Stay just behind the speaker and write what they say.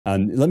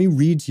Let me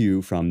read to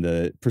you from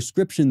the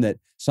prescription that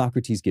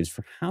Socrates gives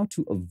for how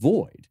to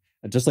avoid,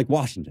 just like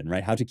Washington,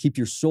 right? How to keep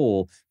your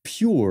soul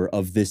pure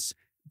of this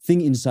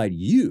thing inside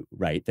you,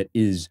 right? That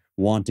is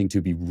wanting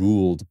to be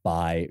ruled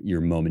by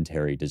your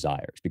momentary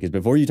desires. Because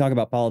before you talk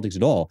about politics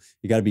at all,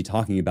 you got to be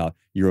talking about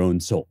your own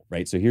soul,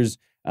 right? So here's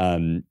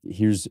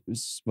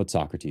what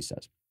Socrates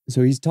says.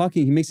 So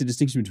he makes a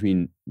distinction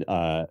between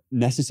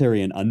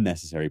necessary and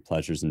unnecessary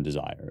pleasures and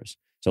desires.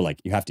 So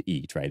like you have to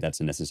eat, right? That's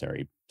a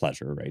necessary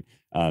pleasure, right?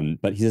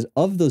 But he says,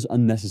 of those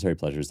unnecessary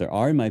pleasures, there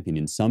are, in my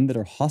opinion, some that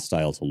are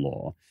hostile to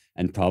law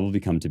and probably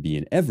come to be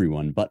in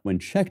everyone, but when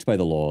checked by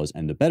the laws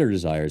and the better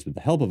desires with the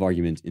help of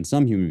argument in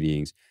some human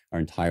beings are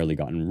entirely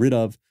gotten rid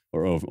of,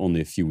 or only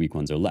a few weak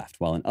ones are left,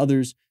 while in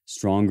others,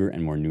 stronger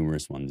and more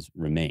numerous ones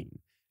remain.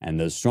 And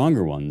those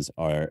stronger ones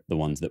are the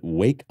ones that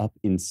wake up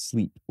in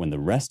sleep when the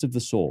rest of the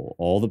soul,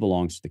 all that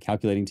belongs to the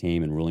calculating,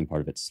 tame, and ruling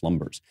part of it,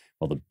 slumbers,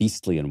 while the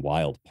beastly and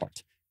wild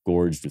part,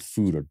 gorged with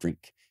food or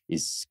drink,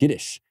 is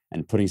skittish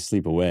and putting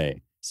sleep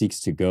away,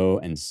 seeks to go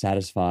and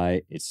satisfy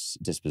its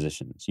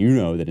dispositions. You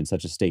know that in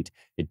such a state,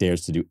 it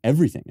dares to do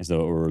everything as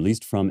though it were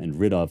released from and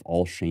rid of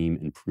all shame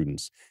and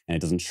prudence. And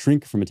it doesn't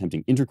shrink from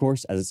attempting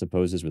intercourse as it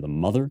supposes with a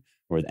mother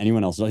or with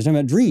anyone else. He's talking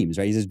about dreams,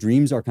 right? He says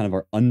dreams are kind of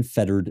our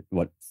unfettered,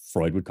 what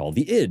Freud would call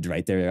the id,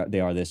 right? They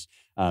are this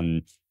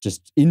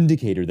just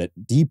indicator that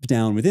deep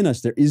down within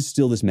us, there is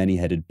still this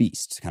many-headed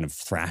beast kind of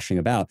thrashing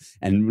about.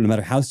 And no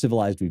matter how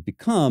civilized we've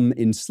become,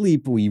 in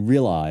sleep, we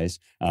realize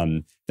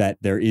that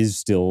there is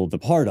still the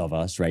part of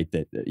us, right?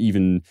 That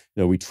even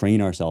though we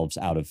train ourselves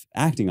out of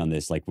acting on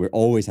this, like we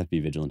always have to be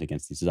vigilant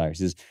against these desires.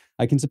 He says,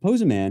 I can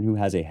suppose a man who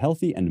has a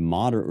healthy and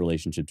moderate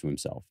relationship to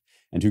himself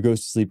and who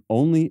goes to sleep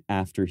only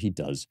after he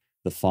does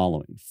the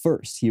following.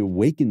 First, he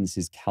awakens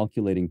his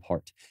calculating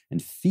part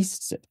and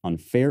feasts it on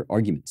fair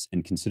arguments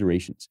and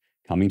considerations,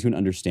 coming to an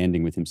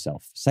understanding with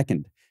himself.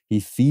 Second, he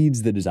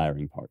feeds the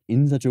desiring part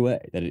in such a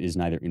way that it is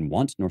neither in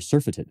want nor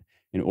surfeited,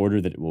 in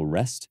order that it will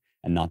rest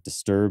and not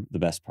disturb the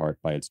best part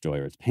by its joy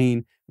or its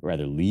pain, but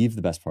rather leave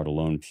the best part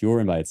alone, pure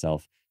and by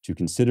itself, to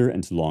consider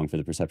and to long for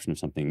the perception of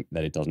something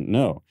that it doesn't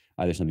know,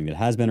 either something that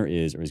has been or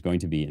is going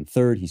to be. And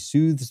third, he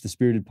soothes the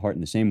spirited part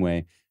in the same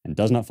way and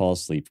does not fall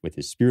asleep with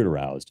his spirit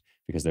aroused,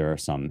 because there are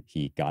some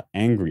he got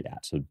angry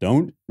at. So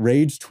don't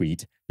rage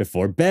tweet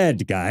before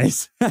bed,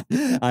 guys.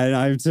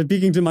 I'm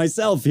speaking to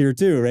myself here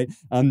too, right?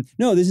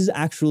 No, this is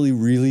actually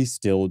really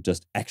still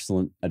just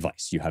excellent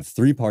advice. You have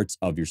three parts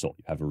of your soul.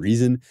 You have a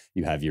reason,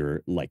 you have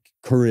your like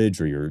courage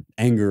or your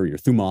anger, your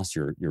thumos,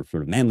 your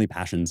sort of manly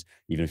passions.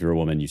 Even if you're a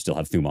woman, you still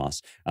have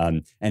thumos.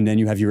 And then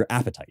you have your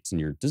appetites and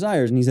your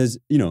desires. And he says,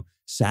 you know,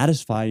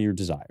 satisfy your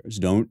desires.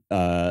 Don't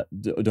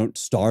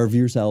starve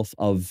yourself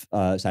of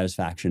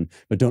satisfaction,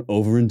 but don't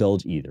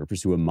overindulge either.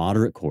 Pursue a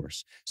moderate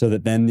course so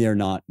that then they're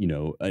not, you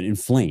know,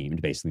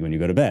 inflamed basically when you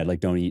go to bed. Like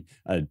don't eat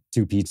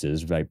 2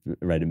 pizzas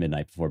right at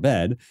midnight before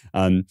bed.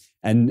 And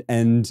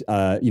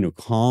you know,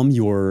 calm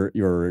your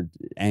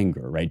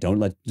anger, right? Don't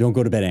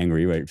go to bed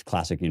angry, right?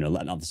 Classic, you know,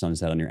 let not the sun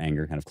set on your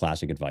anger, kind of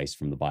classic advice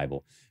from the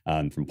Bible,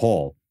 from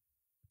Paul.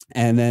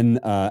 And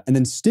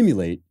then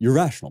stimulate your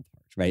rational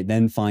part, right?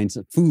 Then find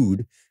some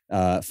food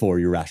for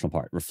your rational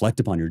part. Reflect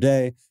upon your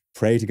day,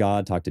 pray to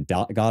God, talk to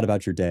God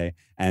about your day,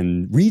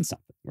 and read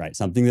something, right?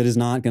 Something that is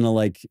not going to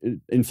like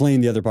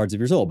inflame the other parts of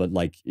your soul, but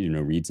like, you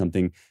know, read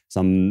something,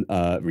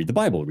 read the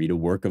Bible, read a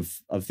work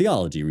of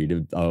theology,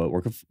 read a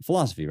work of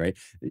philosophy, right?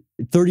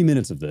 30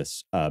 minutes of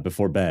this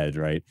before bed,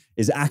 right,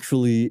 is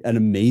actually an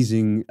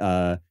amazing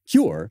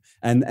cure.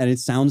 And it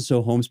sounds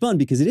so homespun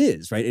because it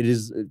is, right? It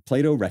is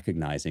Plato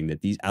recognizing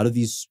that out of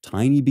these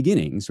tiny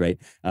beginnings, right,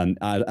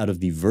 out of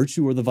the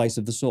virtue or the vice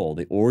of the soul,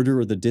 the order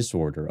or the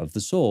disorder of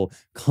the soul,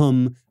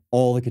 come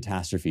all the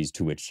catastrophes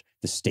to which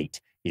the state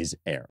is heir.